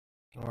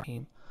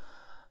Bismillahirrahmanirrahim.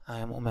 I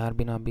am Umair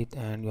bin Abid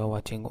and you are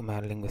watching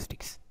Umair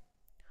Linguistics.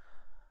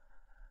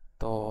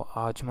 तो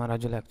आज हमारा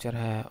जो लेक्चर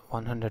है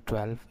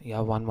 112 या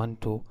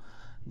 112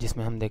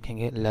 जिसमें हम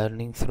देखेंगे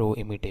लर्निंग थ्रू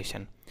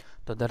इमिटेशन।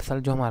 तो दरअसल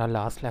जो हमारा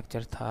लास्ट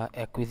लेक्चर था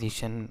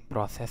एक्विजिशन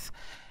प्रोसेस,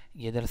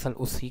 ये दरअसल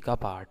उसी का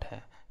पार्ट है,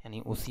 यानी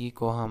उसी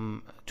को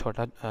हम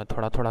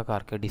थोड़ा थोड़ा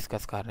करके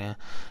डिस्कस कर रहे हैं।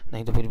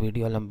 नहीं तो फिर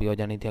वीडियो लंबी हो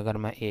जानी थी अगर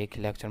मैं एक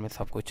लेक्चर में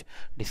सब कुछ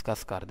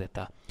डिस्कस कर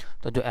देता।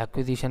 तो जो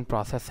एक्विजिशन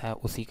प्रोसेस है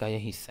उसी का ये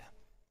हिस्सा है।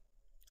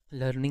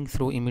 लर्निंग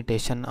थ्रू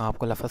इमिटेशन,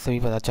 आपको लफ्ज़ से भी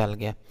पता चल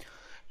गया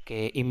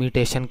कि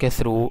इमिटेशन के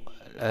थ्रू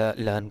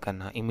लर्न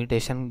करना।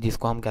 इमिटेशन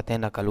जिसको हम कहते हैं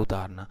नकल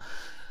उतारना,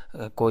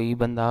 कोई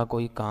बंदा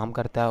कोई काम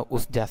करता है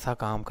उस जैसा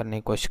काम करने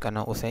की कोशिश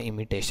करना, उसे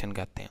इमिटेशन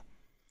कहते हैं।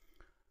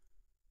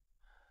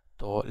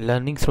 तो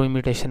लर्निंग थ्रू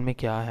इमिटेशन में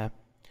क्या है,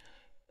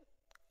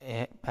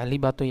 पहली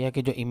बात तो यह है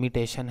कि जो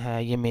इमिटेशन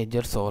है ये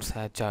मेजर सोर्स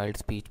है चाइल्ड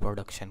स्पीच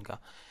प्रोडक्शन का,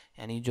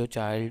 यानी जो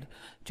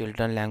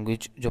चिल्ड्रन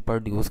लैंग्वेज जो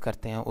प्रोड्यूस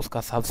करते हैं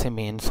उसका सबसे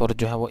मेन सोर्स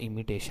जो है वो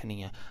इमिटेशन ही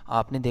है।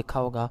 आपने देखा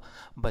होगा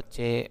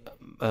बच्चे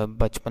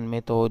बचपन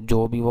में तो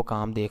जो भी वो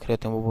काम देख रहे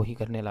होते हैं वो वही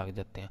करने लग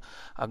जाते हैं।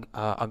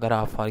 अगर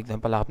आप फॉर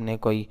एग्जांपल आपने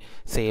कोई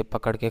सेब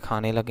पकड़ के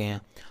खाने लगे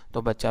हैं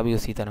तो बच्चा भी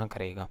उसी तरह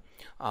करेगा।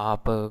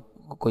 आप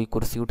कोई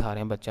कुर्सी उठा रहे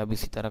हैं बच्चा भी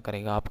उसी तरह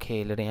करेगा। आप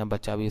खेल रहे हैं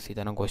बच्चा भी उसी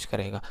तरह कोशिश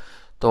करेगा।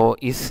 तो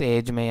इस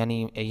एज में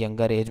यानी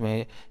यंगर एज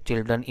में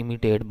चिल्ड्रन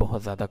इमिटेट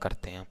बहुत ज़्यादा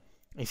करते हैं,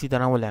 इसी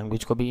तरह वो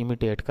लैंग्वेज को भी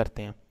इमिटेट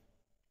करते हैं।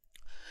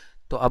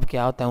 तो अब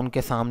क्या होता है,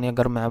 उनके सामने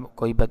अगर मैं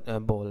कोई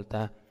बोलता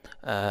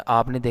है,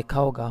 आपने देखा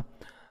होगा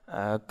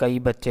कई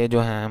बच्चे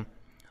जो हैं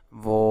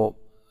वो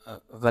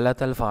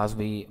गलत अल्फाज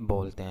भी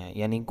बोलते हैं,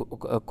 यानी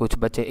कुछ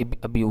बच्चे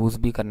अब्यूज़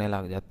भी करने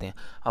लग जाते हैं।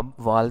 अब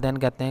वालिदैन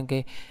कहते हैं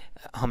कि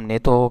हमने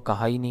तो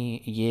कहा ही नहीं,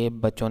 ये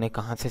बच्चों ने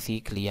कहाँ से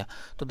सीख लिया।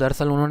 तो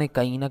दरअसल उन्होंने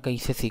कहीं ना कहीं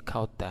से सीखा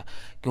होता है,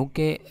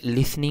 क्योंकि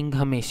लिसनिंग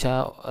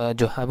हमेशा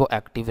जो है वो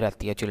एक्टिव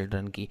रहती है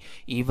चिल्ड्रन की।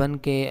 इवन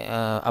के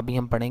अभी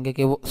हम पढ़ेंगे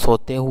कि वो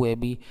सोते हुए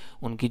भी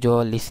उनकी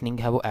जो लिसनिंग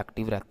है वो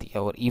एक्टिव रहती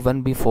है, और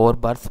इवन बिफोर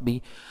बर्थ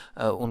भी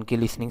उनकी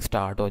लिसनिंग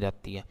स्टार्ट हो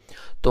जाती है।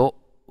 तो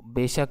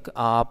बेशक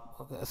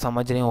आप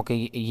समझ रहे हो कि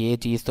ये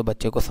चीज़ तो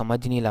बच्चे को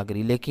समझ नहीं लग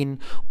रही, लेकिन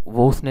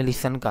वो उसने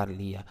लिसन कर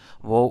लिया,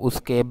 वो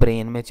उसके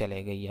ब्रेन में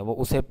चले गई है, वो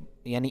उसे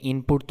यानी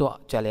इनपुट तो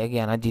चले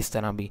गया ना, जिस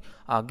तरह भी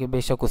आगे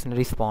बेशक उसने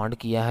रिस्पॉन्ड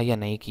किया है या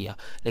नहीं किया,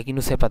 लेकिन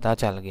उसे पता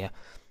चल गया।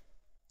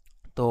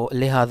 तो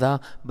लिहाजा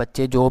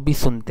बच्चे जो भी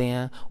सुनते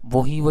हैं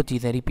वही वो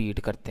चीज़ें रिपीट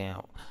करते हैं।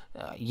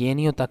 ये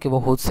नहीं होता कि वो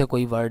खुद से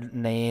कोई वर्ड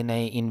नए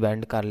नए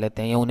इन्वेंट कर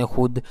लेते हैं या उन्हें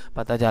खुद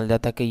पता चल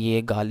जाता है कि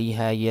ये गाली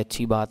है, ये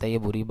अच्छी बात है, ये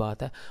बुरी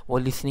बात है। वो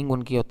लिसनिंग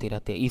उनकी होती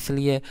रहती है,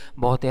 इसलिए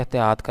बहुत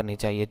एहतियात करनी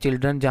चाहिए।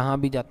 चिल्ड्रन जहाँ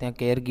भी जाते हैं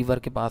केयर गिवर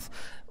के पास,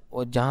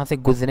 और जहाँ से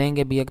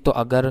गुजरेंगे भी एक तो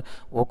अगर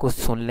वो कुछ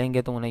सुन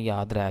लेंगे तो उन्हें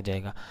याद रह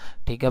जाएगा।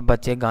 ठीक है,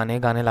 बच्चे गाने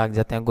गाने लग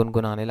जाते हैं,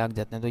 गुनगुनाने लग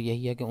जाते हैं, तो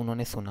यही है कि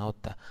उन्होंने सुना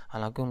होता है,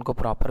 हालांकि उनको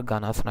प्रॉपर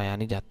गाना सुनाया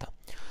नहीं जाता।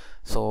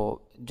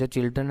 जो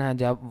चिल्ड्रन है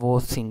जब वो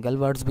सिंगल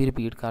वर्ड्स भी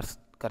रिपीट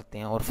करते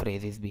हैं और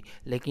फ्रेजेस भी,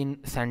 लेकिन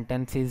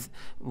सेंटेंसेस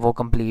वो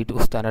कंप्लीट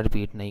उस तरह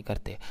रिपीट नहीं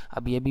करते।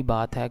 अब ये भी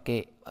बात है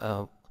कि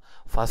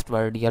फर्स्ट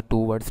वर्ड या टू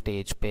वर्ड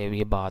स्टेज पे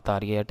ये बात आ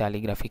रही है,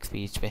 टेलीग्राफिक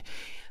स्पीच पे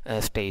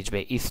स्टेज पे,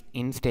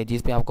 इन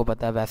स्टेजेस पे आपको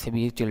पता है वैसे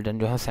भी चिल्ड्रन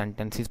जो है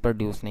सेंटेंसेस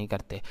प्रोड्यूस नहीं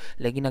करते।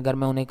 लेकिन अगर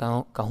मैं उन्हें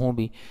कहूँ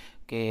भी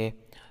कि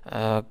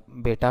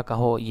बेटा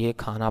कहो ये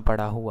खाना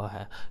पड़ा हुआ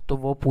है, तो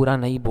वो पूरा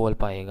नहीं बोल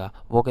पाएगा,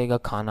 वो कहेगा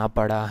खाना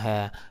पड़ा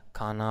है,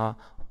 खाना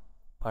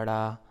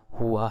पड़ा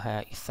हुआ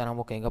है, इस तरह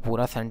वो कहेगा।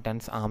 पूरा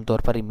सेंटेंस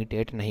आमतौर पर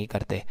इमिटेट नहीं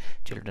करते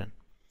चिल्ड्रन।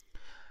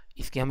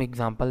 इसके हम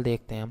एग्जांपल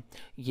देखते हैं।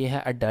 ये है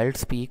अडल्ट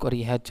स्पीक और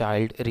ये है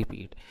चाइल्ड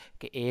रिपीट,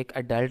 कि एक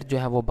अडल्ट जो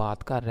है वो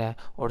बात कर रहा है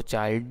और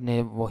चाइल्ड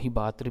ने वही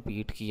बात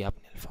रिपीट की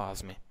अपने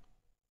अल्फाज में।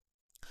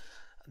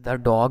 द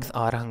डॉग्स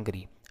आर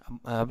हंग्री,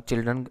 अब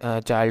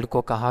चाइल्ड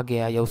को कहा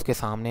गया या उसके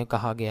सामने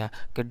कहा गया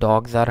कि द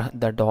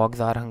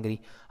डॉग्स आर हंग्री,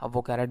 अब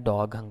वो कह रहा है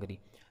डॉग हंग्री।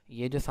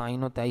 ये जो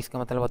साइन होता है इसका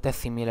मतलब होता है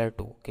सिमिलर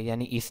टू, कि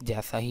यानी इस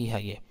जैसा ही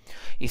है ये।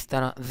 इस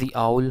तरह the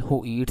owl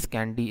who Yeats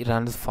candy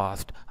runs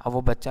fast, अब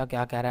वो बच्चा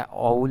क्या कह रहा है,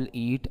 owl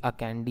eat a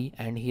candy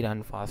and he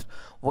run fast.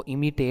 वो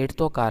इमिटेट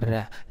तो कर रहा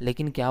है,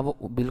 लेकिन क्या वो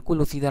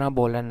बिल्कुल उसी तरह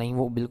बोल रहा है? नहीं,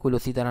 वो बिल्कुल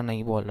उसी तरह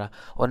नहीं बोल रहा,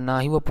 और ना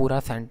ही वो पूरा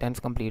सेंटेंस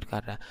कंप्लीट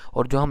कर रहा है।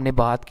 और जो हमने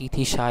बात की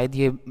थी, शायद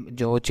ये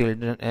जो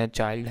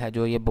चाइल्ड है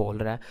जो ये बोल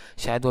रहा है,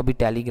 शायद वो अभी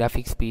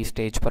टेलीग्राफिक स्पीच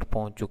स्टेज पर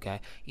पहुंच चुका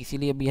है,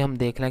 इसीलिए अभी हम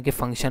देख रहे हैं कि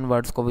फंक्शन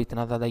वर्ड्स को भी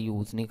इतना ज़्यादा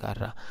यूज़ नहीं कर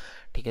रहा।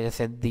 ठीक है,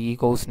 जैसे दी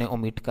को उसने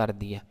ओमिट कर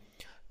दिया,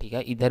 ठीक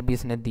है, इधर भी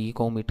इसने दी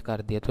को ओमिट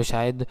कर दिया, तो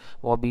शायद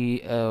वो अभी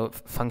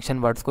फंक्शन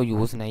वर्ड्स को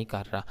यूज़ नहीं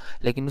कर रहा,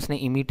 लेकिन उसने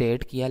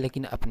इमिटेट किया,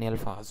 लेकिन अपने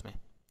अल्फाज में।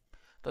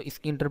 तो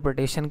इसकी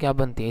इंटरप्रिटेशन क्या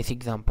बनती है इस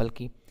एग्ज़ाम्पल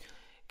की,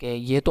 कि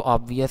ये तो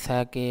ऑब्वियस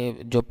है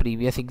कि जो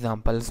प्रीवियस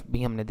एग्ज़ाम्पल्स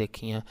भी हमने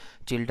देखी हैं,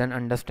 children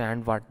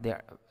understand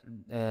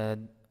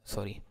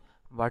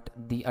what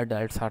the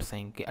adults are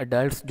saying, कि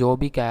अडल्ट्स जो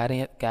भी कह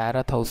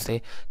रहा था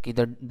उससे कि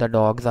द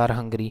डॉग्स आर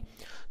हंग्री,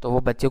 तो वो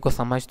बच्चे को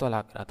समझ तो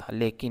लग रहा था,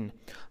 लेकिन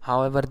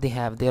how ever they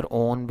have their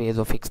own ways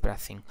of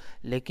expressing,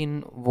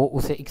 लेकिन वो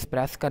उसे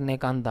एक्सप्रेस करने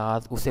का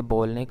अंदाज़, उसे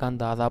बोलने का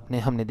अंदाज़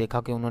हमने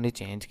देखा कि उन्होंने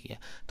चेंज किया,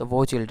 तो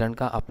वो चिल्ड्रन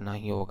का अपना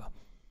ही होगा।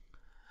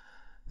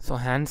 सो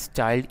हैंस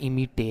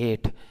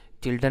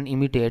चिल्ड्रन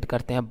इमिटेट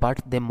करते हैं, but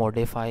they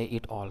modify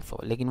it also,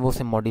 लेकिन वो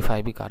उसे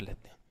मॉडिफाई भी कर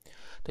लेते हैं।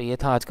 तो ये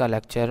था आज का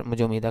लेक्चर,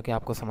 मुझे उम्मीद है कि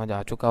आपको समझ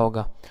आ चुका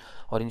होगा,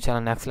 और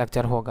इंशाल्लाह नेक्स्ट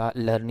लेक्चर होगा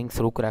लर्निंग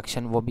थ्रू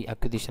करेक्शन, वो भी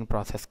एक्विजिशन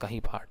प्रोसेस का ही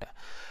पार्ट है।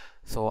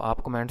 सो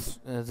आप कमेंट्स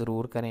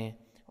ज़रूर करें,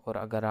 और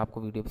अगर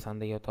आपको वीडियो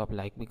पसंद आई हो तो आप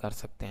लाइक भी कर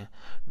सकते हैं।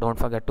 Don't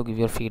forget to give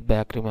your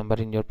feedback,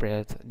 remember in your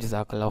prayers.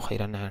 जज़ाकल्लाहु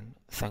खैरन and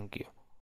thank you.